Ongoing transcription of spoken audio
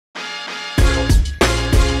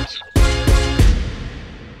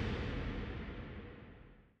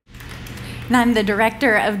and I'm the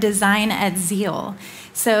Director of Design at Zeal.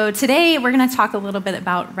 So today we're going to talk a little bit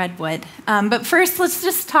about Redwood. But first, let's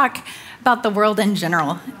just talk about the world in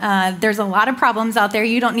general. There's a lot of problems out there.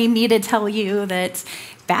 You don't need me to tell you that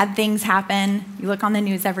bad things happen. You look on the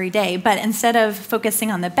news every day. But instead of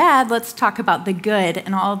focusing on the bad, let's talk about the good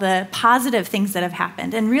and all the positive things that have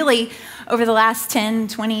happened. And really, over the last 10,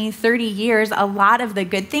 20, 30 years, a lot of the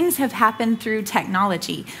good things have happened through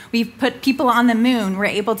technology. We've put people on the moon. We're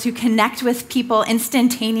able to connect with people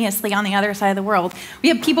instantaneously on the other side of the world. We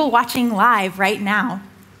have people watching live right now.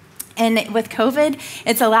 And with COVID,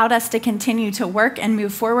 it's allowed us to continue to work and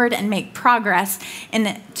move forward and make progress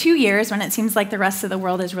in 2 years when it seems like the rest of the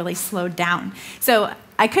world has really slowed down. So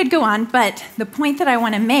I could go on, but the point that I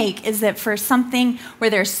want to make is that for something where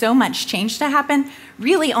there's so much change to happen,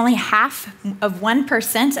 really only half of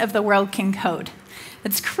 1% of the world can code.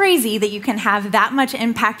 It's crazy that you can have that much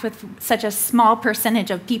impact with such a small percentage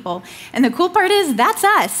of people. And the cool part is that's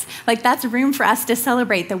us. Like, that's room for us to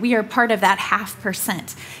celebrate that we are part of that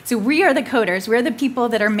 0.5%. So we are the coders. We're the people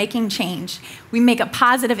that are making change. We make a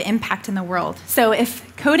positive impact in the world. So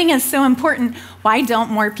if coding is so important, why don't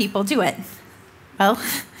more people do it? Well,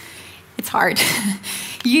 it's hard.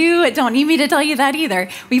 You don't need me to tell you that either.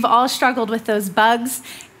 We've all struggled with those bugs,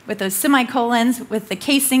 with those semicolons, with the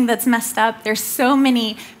casing that's messed up. There's so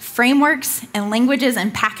many frameworks and languages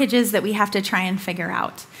and packages that we have to try and figure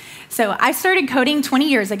out. So I started coding 20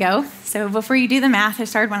 years ago. So before you do the math, I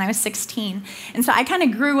started when I was 16. And so I kind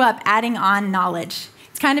of grew up adding on knowledge.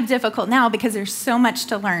 It's kind of difficult now because there's so much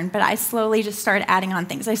to learn, but I slowly just started adding on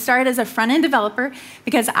things. I started as a front-end developer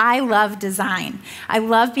because I love design. I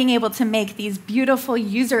love being able to make these beautiful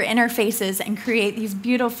user interfaces and create these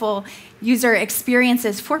beautiful user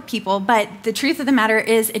experiences for people, but the truth of the matter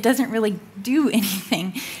is it doesn't really do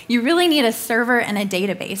anything. You really need a server and a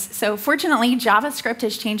database. So fortunately, JavaScript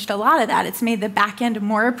has changed a lot of that. It's made the backend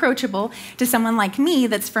more approachable to someone like me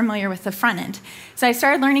that's familiar with the front end. So I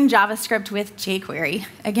started learning JavaScript with jQuery,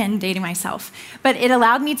 again, dating myself. But it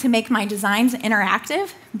allowed me to make my designs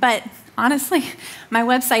interactive, but honestly, my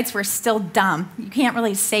websites were still dumb. You can't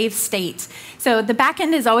really save state. So the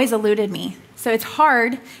backend has always eluded me. So it's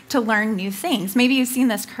hard to learn new things. Maybe you've seen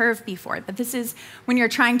this curve before, but this is when you're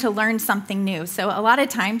trying to learn something new. So a lot of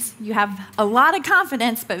times you have a lot of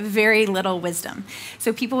confidence, but very little wisdom.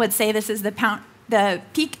 So people would say this is the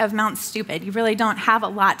peak of Mount Stupid. You really don't have a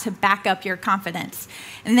lot to back up your confidence.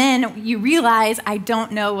 And then you realize, I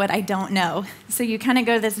don't know what I don't know. So you kind of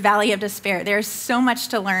go to this valley of despair. There's so much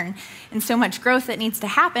to learn and so much growth that needs to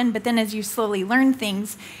happen, but then as you slowly learn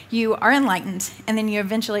things, you are enlightened, and then you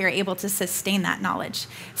eventually are able to sustain that knowledge.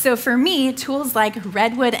 So for me, tools like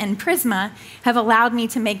Redwood and Prisma have allowed me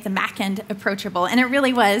to make the backend approachable, and it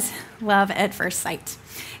really was love at first sight.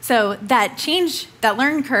 So that change, that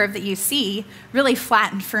learn curve that you see really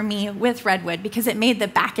flattened for me with Redwood because it made the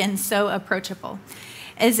backend so approachable.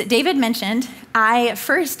 As David mentioned, I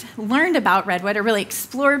first learned about Redwood, or really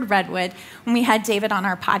explored Redwood, when we had David on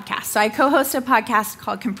our podcast. So I co-host a podcast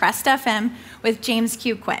called Compressed FM with James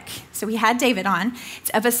Q. Quick. So we had David on.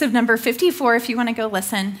 It's episode number 54 if you want to go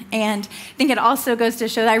listen. And I think it also goes to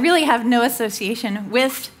show that I really have no association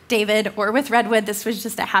with David or with Redwood. This was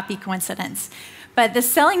just a happy coincidence. But the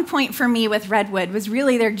selling point for me with Redwood was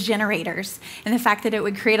really their generators and the fact that it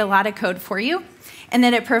would create a lot of code for you and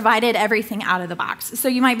that it provided everything out of the box. So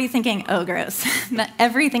you might be thinking, oh, gross,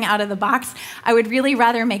 everything out of the box. I would really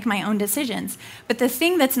rather make my own decisions. But the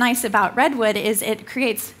thing that's nice about Redwood is it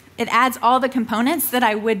adds all the components that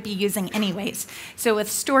I would be using anyways. So with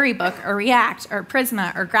Storybook or React or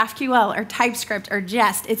Prisma or GraphQL or TypeScript or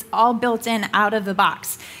Jest, it's all built in out of the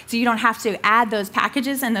box. So you don't have to add those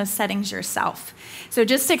packages and those settings yourself. So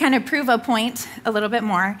just to kind of prove a point a little bit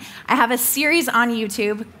more, I have a series on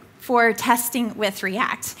YouTube for testing with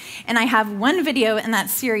React. And I have one video in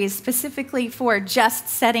that series specifically for just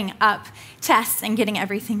setting up tests and getting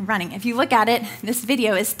everything running. If you look at it, this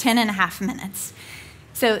video is 10.5 minutes.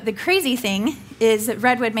 So the crazy thing is that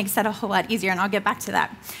Redwood makes that a whole lot easier, and I'll get back to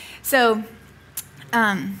that. So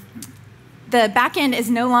the backend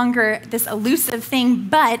is no longer this elusive thing,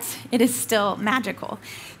 but it is still magical.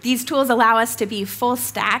 These tools allow us to be full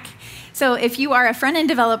stack. So if you are a front-end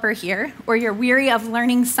developer here, or you're weary of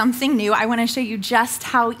learning something new, I want to show you just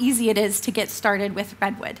how easy it is to get started with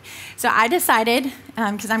Redwood. So I decided,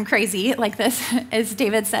 because I'm crazy like this, as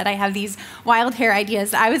David said, I have these wild hair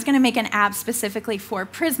ideas, I was going to make an app specifically for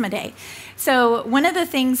Prisma Day. So one of the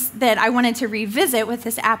things that I wanted to revisit with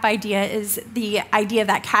this app idea is the idea of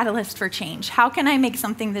that catalyst for change. How can I make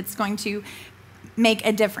something that's going to make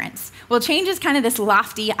a difference? Well, change is kind of this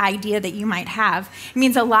lofty idea that you might have. It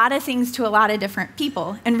means a lot of things to a lot of different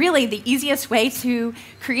people. And really, the easiest way to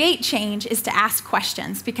create change is to ask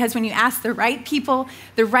questions, because when you ask the right people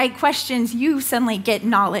the right questions, you suddenly get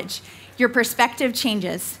knowledge. Your perspective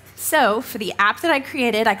changes. So for the app that I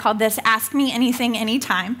created, I called this Ask Me Anything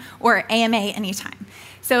Anytime, or AMA Anytime.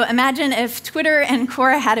 So imagine if Twitter and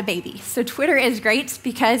Quora had a baby. So Twitter is great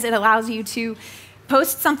because it allows you to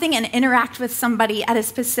post something and interact with somebody at a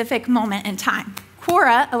specific moment in time.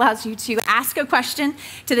 Quora allows you to ask a question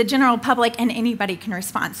to the general public and anybody can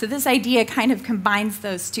respond. So this idea kind of combines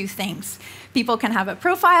those two things. People can have a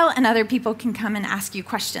profile and other people can come and ask you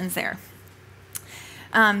questions there.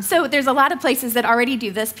 So there's a lot of places that already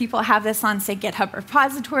do this. People have this on, say, GitHub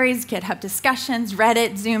repositories, GitHub discussions,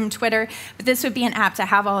 Reddit, Zoom, Twitter, but this would be an app to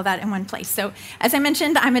have all of that in one place. So as I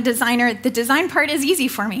mentioned, I'm a designer. The design part is easy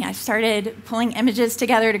for me. I started pulling images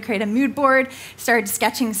together to create a mood board, started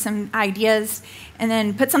sketching some ideas, and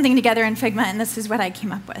then put something together in Figma, and this is what I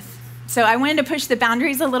came up with. So I wanted to push the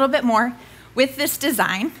boundaries a little bit more with this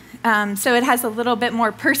design, so it has a little bit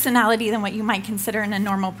more personality than what you might consider in a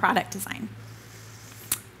normal product design.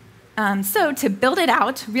 So to build it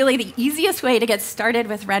out, really the easiest way to get started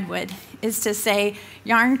with Redwood is to say,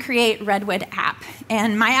 yarn create Redwood app.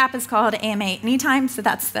 And my app is called AMA Anytime, so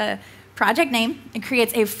that's the project name. It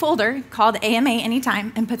creates a folder called AMA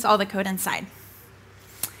Anytime and puts all the code inside.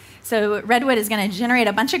 So Redwood is going to generate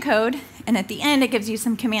a bunch of code, and at the end, it gives you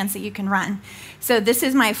some commands that you can run. So this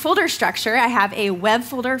is my folder structure. I have a web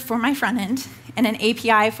folder for my front end and an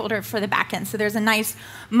API folder for the back end. So there's a nice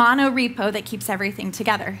mono repo that keeps everything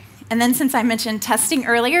together. And then since I mentioned testing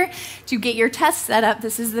earlier, to get your test set up,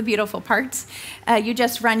 this is the beautiful part. You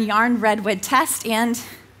just run yarn redwood test and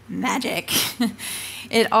magic.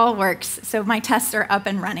 It all works. So my tests are up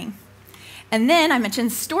and running. And then I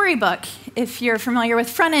mentioned Storybook. If you're familiar with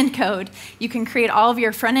front-end code, you can create all of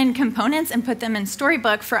your front-end components and put them in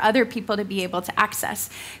Storybook for other people to be able to access.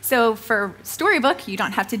 So for Storybook, you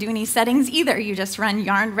don't have to do any settings either. You just run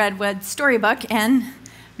yarn redwood Storybook and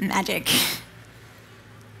magic.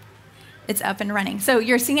 It's up and running. So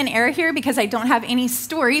you're seeing an error here because I don't have any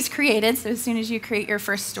stories created. So as soon as you create your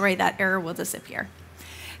first story, that error will disappear.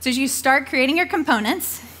 So as you start creating your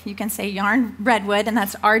components, you can say yarn redwood, and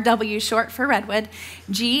that's RW short for redwood.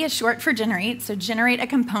 G is short for generate, so generate a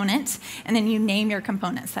component, and then you name your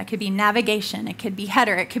components. That could be navigation, it could be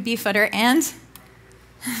header, it could be footer, and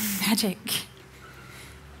magic.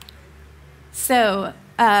 So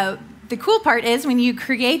the cool part is when you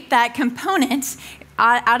create that component,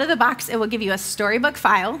 out of the box, it will give you a Storybook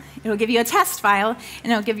file, it will give you a test file,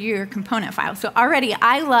 and it will give you your component file. So already,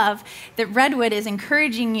 I love that Redwood is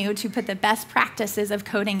encouraging you to put the best practices of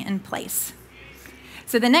coding in place.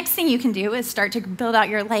 So the next thing you can do is start to build out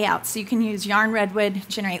your layouts. So you can use yarn redwood,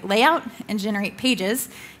 generate layout, and generate pages,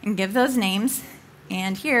 and give those names.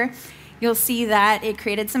 And here, you'll see that it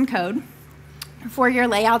created some code for your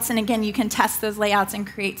layouts. And again, you can test those layouts and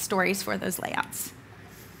create stories for those layouts.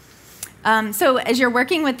 So as you're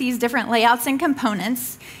working with these different layouts and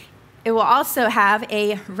components, it will also have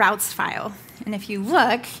a routes file. And if you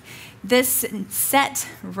look, this set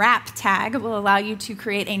wrap tag will allow you to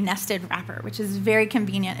create a nested wrapper, which is very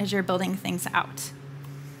convenient as you're building things out.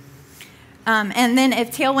 And then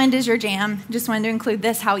if Tailwind is your jam, just wanted to include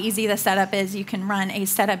this, how easy the setup is. You can run a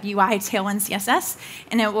setup UI TailwindCSS,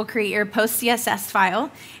 and it will create your post CSS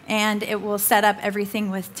file, and it will set up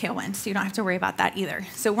everything with Tailwind, so you don't have to worry about that either.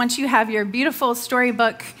 So once you have your beautiful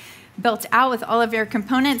Storybook built out with all of your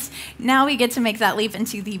components, now we get to make that leap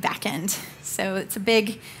into the back end. So it's a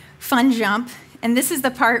big, fun jump. And this is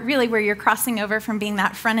the part really where you're crossing over from being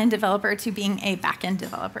that front-end developer to being a back-end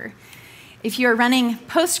developer. If you're running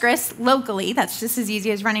Postgres locally, that's just as easy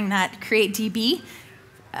as running that create-db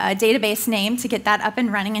database name to get that up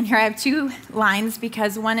and running. And here I have two lines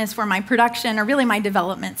because one is for my production, or really my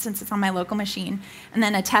development since it's on my local machine, and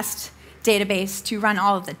then a test database to run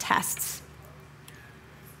all of the tests.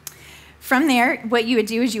 From there, what you would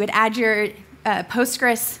do is you would add your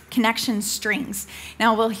Postgres connection strings.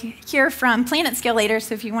 Now we'll hear from PlanetScale later,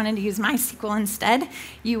 so if you wanted to use MySQL instead,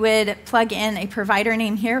 you would plug in a provider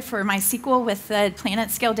name here for MySQL with the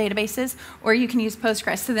PlanetScale databases, or you can use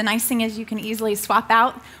Postgres. So the nice thing is you can easily swap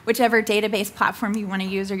out whichever database platform you want to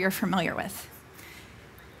use or you're familiar with.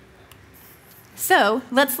 So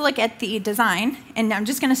let's look at the design, and I'm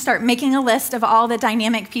just going to start making a list of all the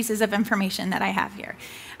dynamic pieces of information that I have here.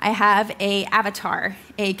 I have an avatar,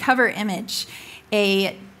 a cover image,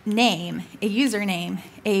 a name, a username,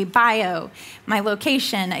 a bio, my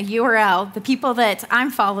location, a URL, the people that I'm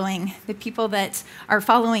following, the people that are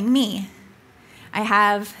following me. I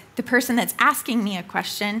have the person that's asking me a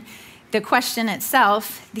question, the question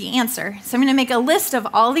itself, the answer. So I'm going to make a list of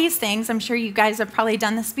all these things. I'm sure you guys have probably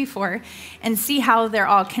done this before, and see how they're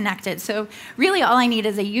all connected. So really all I need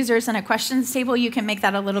is a users and a questions table. You can make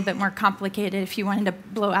that a little bit more complicated if you wanted to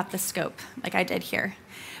blow out the scope like I did here.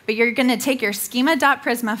 But you're going to take your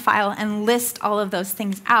schema.prisma file and list all of those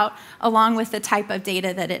things out along with the type of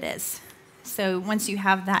data that it is. So once you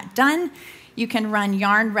have that done, you can run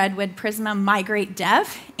yarn Redwood Prisma migrate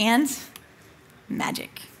dev, and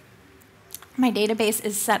magic. My database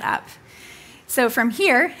is set up. So from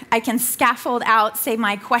here, I can scaffold out, say,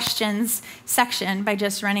 my questions section by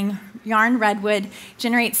just running yarn Redwood,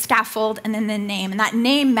 generate scaffold, and then the name. And that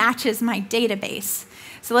name matches my database.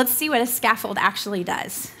 So let's see what a scaffold actually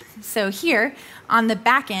does. So here, on the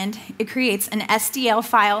back end, it creates an SDL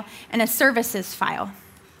file and a services file.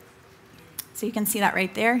 So you can see that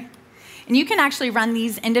right there. And you can actually run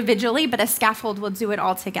these individually, but a scaffold will do it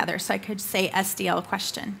all together. So I could say SDL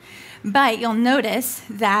question. But you'll notice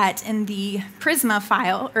that in the Prisma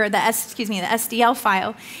file, or the SDL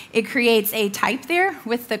file, it creates a type there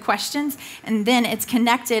with the questions, and then it's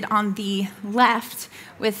connected on the left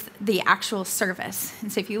with the actual service.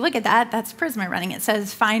 And so if you look at that, that's Prisma running. It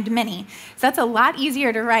says find many. So that's a lot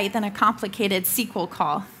easier to write than a complicated SQL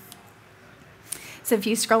call. So if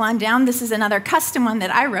you scroll on down, this is another custom one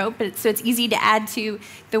that I wrote, so it's easy to add to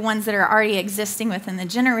the ones that are already existing within the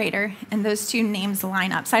generator, and those two names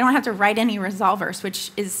line up. So I don't have to write any resolvers,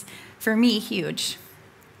 which is, for me, huge.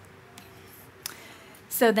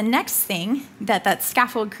 So the next thing that that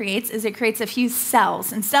scaffold creates is it creates a few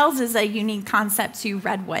cells, and cells is a unique concept to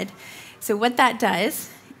Redwood. So what that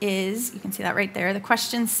does is, you can see that right there, the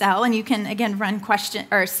question cell, and you can, again, run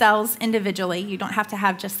cells individually. You don't have to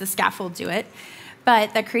have just the scaffold do it.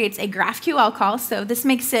 But that creates a GraphQL call, so this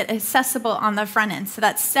makes it accessible on the front end. So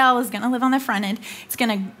that cell is going to live on the front end. It's going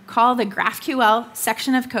to call the GraphQL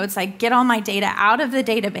section of code, so I get all my data out of the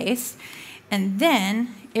database, and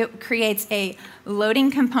then it creates a loading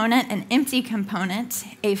component, an empty component,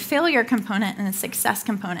 a failure component, and a success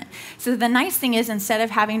component. So the nice thing is, instead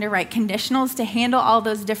of having to write conditionals to handle all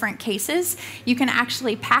those different cases, you can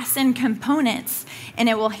actually pass in components, and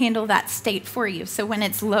it will handle that state for you. So when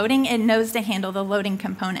it's loading, it knows to handle the loading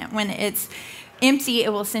component. When it's empty,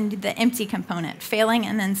 it will send you the empty component, failing,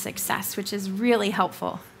 and then success, which is really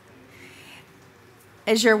helpful.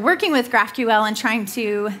 As you're working with GraphQL and trying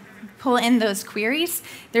to pull in those queries,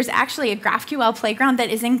 there's actually a GraphQL playground that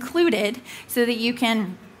is included so that you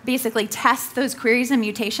can basically test those queries and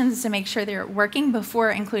mutations to make sure they're working before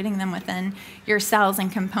including them within your cells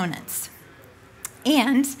and components.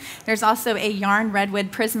 And there's also a yarn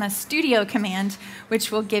Redwood Prisma Studio command,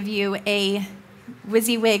 which will give you a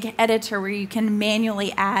WYSIWYG editor where you can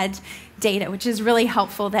manually add data, which is really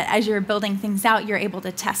helpful that as you're building things out, you're able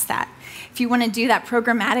to test that. If you want to do that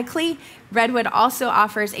programmatically, Redwood also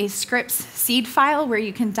offers a scripts seed file where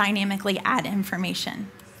you can dynamically add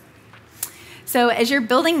information. So as you're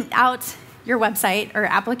building out your website or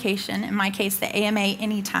application, in my case, the AMA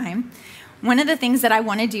Anytime, one of the things that I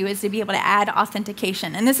want to do is to be able to add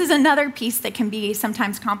authentication. And this is another piece that can be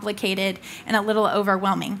sometimes complicated and a little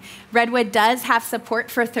overwhelming. Redwood does have support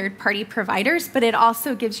for third-party providers, but it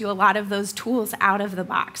also gives you a lot of those tools out of the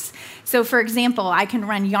box. So for example, I can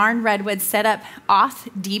run yarn Redwood setup auth,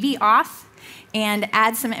 db auth, and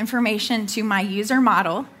add some information to my user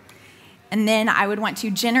model. And then I would want to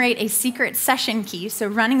generate a secret session key. So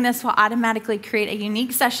running this will automatically create a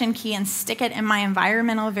unique session key and stick it in my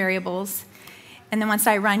environmental variables. And then once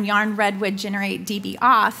I run yarn Redwood generate db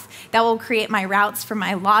auth, that will create my routes for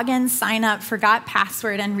my login, sign up, forgot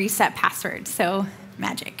password, and reset password. So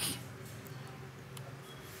magic.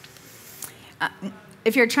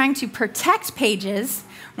 If you're trying to protect pages,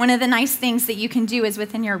 one of the nice things that you can do is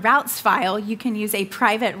within your routes file, you can use a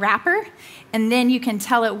private wrapper, and then you can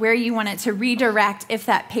tell it where you want it to redirect if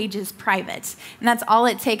that page is private. And that's all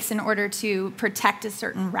it takes in order to protect a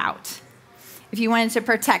certain route. If you wanted to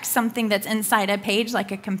protect something that's inside a page, like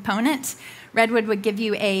a component, Redwood would give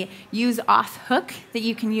you a use auth hook that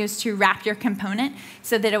you can use to wrap your component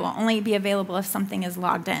so that it will only be available if something is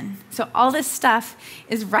logged in. So all this stuff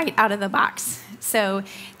is right out of the box. So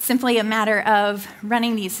it's simply a matter of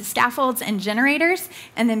running these scaffolds and generators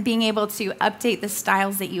and then being able to update the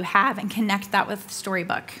styles that you have and connect that with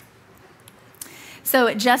Storybook.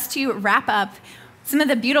 So just to wrap up, some of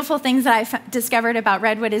the beautiful things that I've discovered about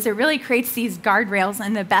Redwood is it really creates these guardrails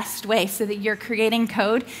in the best way so that you're creating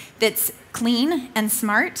code that's clean and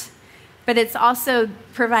smart, but it's also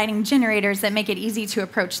providing generators that make it easy to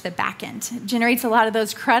approach the backend. It generates a lot of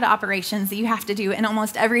those CRUD operations that you have to do in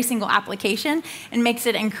almost every single application and makes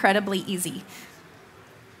it incredibly easy.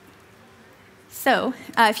 So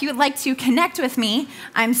if you would like to connect with me,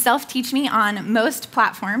 I'm Self-Teach Me on most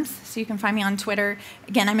platforms. So you can find me on Twitter.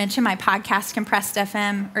 Again, I mentioned my podcast, Compressed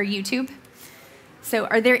FM, or YouTube. So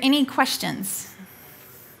are there any questions?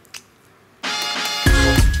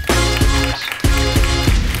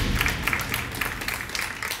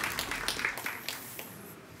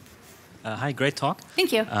 Hi, great talk.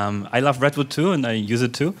 Thank you. I love Redwood too, and I use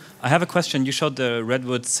it too. I have a question. You showed the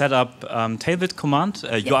Redwood setup Tailwind command,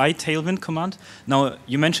 UI Tailwind command. Now,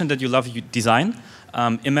 you mentioned that you love design.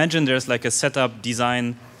 Imagine there's like a setup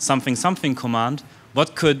design something something command.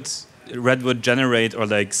 What could Redwood generate or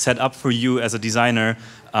like set up for you as a designer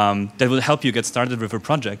that will help you get started with a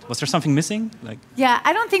project? Was there something missing? Yeah,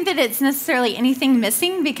 I don't think that it's necessarily anything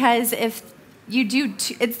missing, because if you do,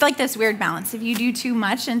 it's like this weird balance. If you do too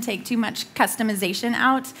much and take too much customization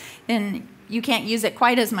out, then you can't use it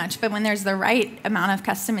quite as much. But when there's the right amount of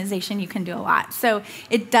customization, you can do a lot. So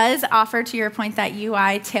it does offer, to your point, that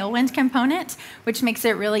UI Tailwind component, which makes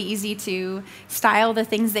it really easy to style the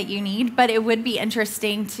things that you need. But it would be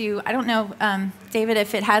interesting to, I don't know, David,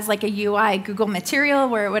 if it has like a UI Google Material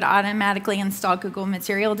where it would automatically install Google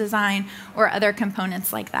Material Design or other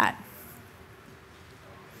components like that.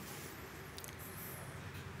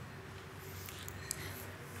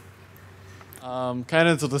 Kind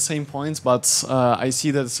of to the same points, but I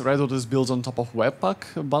see that Redwood is built on top of Webpack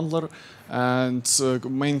bundler, and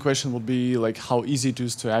main question would be like how easy it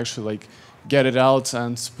is to actually like get it out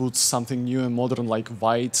and put something new and modern like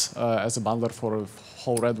White as a bundler for a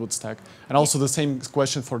whole Redwood stack. And also the same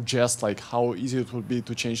question for Jest, like how easy it would be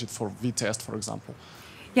to change it for vtest, for example.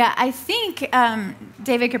 Yeah, I think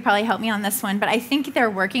David could probably help me on this one, but I think they're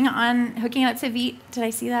working on hooking up to Vite. Did I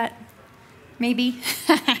see that? Maybe.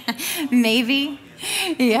 Maybe.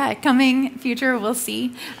 Yeah, coming future, we'll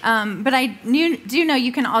see. But I do know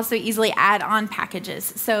you can also easily add on packages.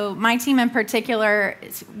 So my team in particular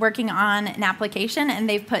is working on an application, and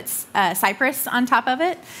they've put Cypress on top of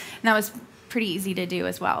it. And that was pretty easy to do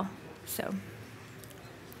as well. So,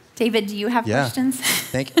 David, do you have questions?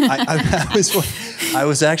 Thank you. I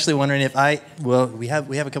was actually wondering if we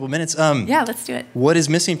have a couple minutes. Yeah, let's do it. What is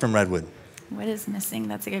missing from Redwood? What is missing?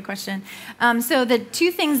 That's a good question. So the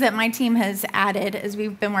two things that my team has added as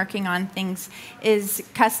we've been working on things is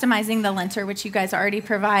customizing the linter, which you guys already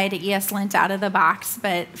provide ESLint out of the box,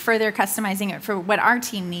 but further customizing it for what our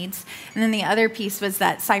team needs. And then the other piece was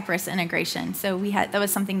that Cypress integration. So that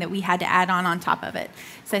was something that we had to add on top of it.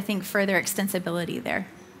 So I think further extensibility there.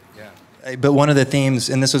 Yeah. But one of the themes,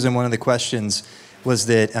 and this was in one of the questions, was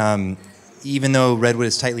that even though Redwood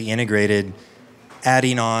is tightly integrated,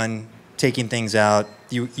 adding on, taking things out,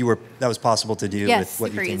 that was possible to do with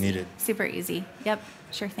what your team needed. Super easy. Yep,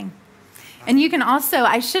 sure thing. And you can also,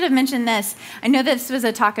 I should have mentioned this, I know this was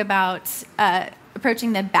a talk about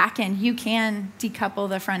approaching the back end. You can decouple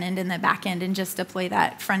the front end and the back end and just deploy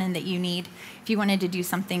that front end that you need if you wanted to do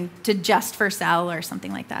something to just for sell or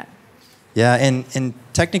something like that. Yeah, and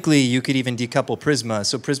technically you could even decouple Prisma.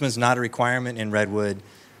 So Prisma is not a requirement in Redwood.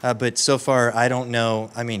 But so far, I don't know.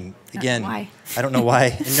 I mean, again, I don't know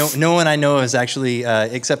why. No one I know is actually,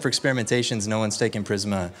 except for experimentations, no one's taken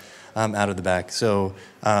Prisma out of the back. So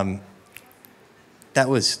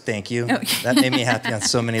thank you. Okay. That made me happy on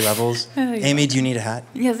so many levels. Amy, do you need a hat?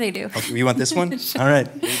 Yes, I do. Okay, you want this one? Sure. All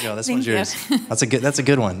right, there you go. This one's yours. That's a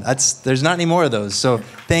good one. There's not any more of those. So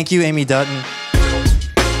thank you, Amy Dutton.